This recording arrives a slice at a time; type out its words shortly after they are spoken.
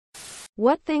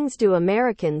What things do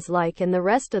Americans like and the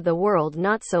rest of the world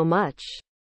not so much?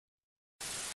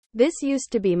 This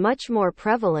used to be much more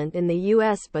prevalent in the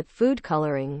US, but food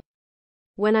coloring.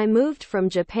 When I moved from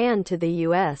Japan to the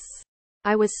US,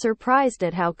 I was surprised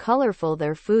at how colorful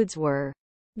their foods were.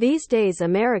 These days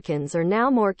Americans are now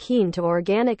more keen to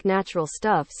organic natural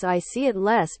stuff, so I see it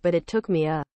less, but it took me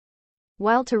a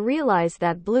while to realize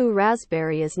that blue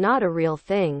raspberry is not a real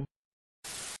thing.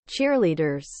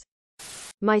 Cheerleaders.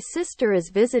 My sister is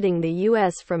visiting the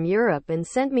US from Europe and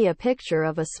sent me a picture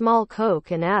of a small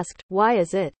Coke and asked, "Why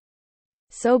is it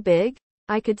so big?"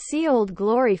 I could see Old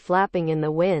Glory flapping in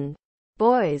the wind.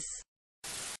 Boys.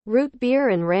 Root beer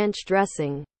and ranch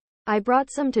dressing. I brought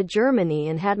some to Germany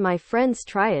and had my friends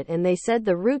try it, and they said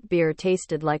the root beer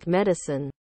tasted like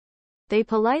medicine. They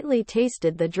politely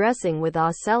tasted the dressing with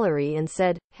celery and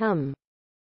said,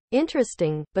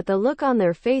 interesting, but the look on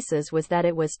their faces was that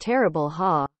it was terrible.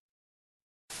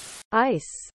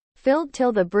 Ice. Filled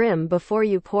till the brim before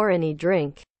you pour any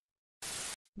drink.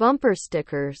 Bumper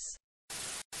stickers.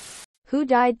 Who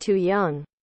died too young?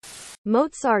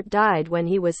 Mozart died when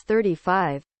he was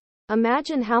 35.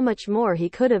 Imagine how much more he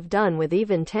could have done with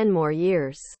even 10 more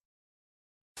years.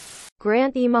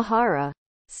 Grant Imahara.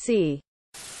 C.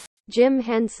 Jim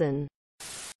Henson.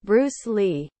 Bruce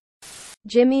Lee.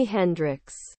 Jimi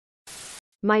Hendrix.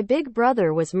 My big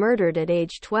brother was murdered at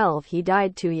age 12. He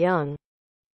died too young.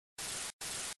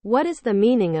 What is the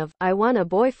meaning of, "I want a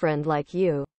boyfriend like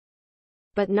you,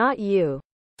 but not you"?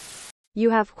 You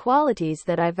have qualities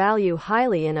that I value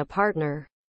highly in a partner,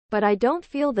 but I don't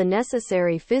feel the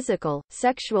necessary physical,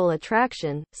 sexual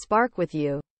attraction, spark with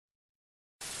you.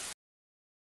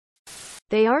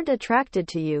 They aren't attracted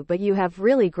to you, but you have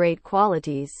really great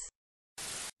qualities.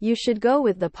 You should go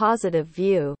with the positive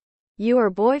view. You are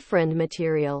boyfriend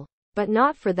material, but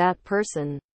not for that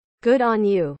person. Good on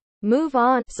you. Move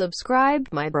on. Subscribe,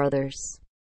 my brothers.